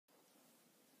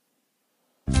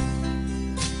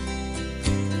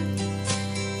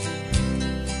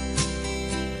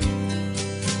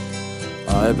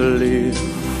I believe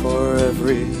for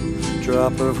every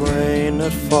drop of rain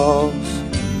that falls,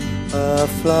 a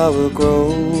flower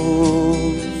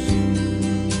grows.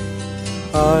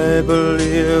 I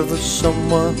believe that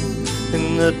someone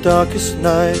in the darkest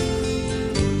night,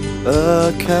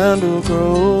 a candle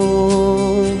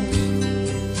grows.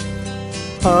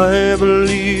 I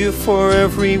believe for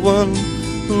everyone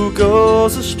who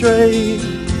goes astray,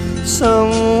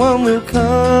 someone will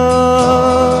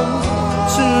come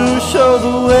to show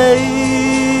the way.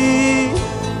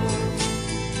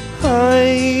 I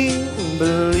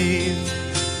believe,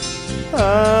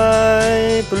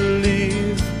 I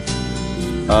believe,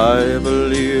 I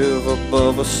believe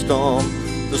above a storm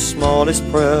the smallest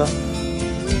prayer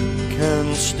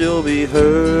can still be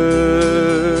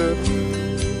heard.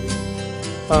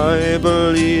 I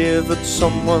believe that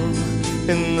someone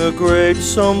in the great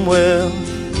somewhere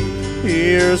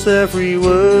hears every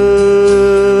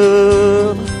word.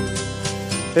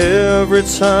 Every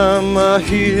time I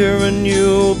hear a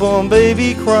newborn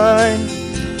baby cry,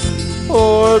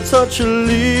 or touch a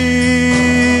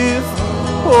leaf,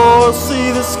 or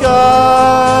see the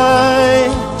sky,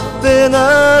 then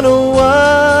I know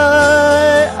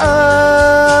why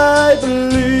I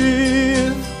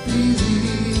believe.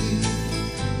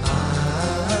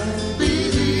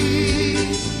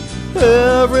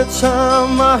 Every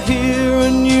time I hear a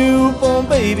newborn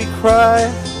baby cry,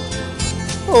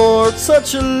 or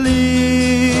touch a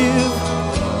leaf,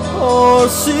 or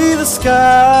see the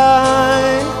sky,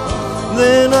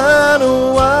 then I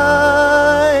know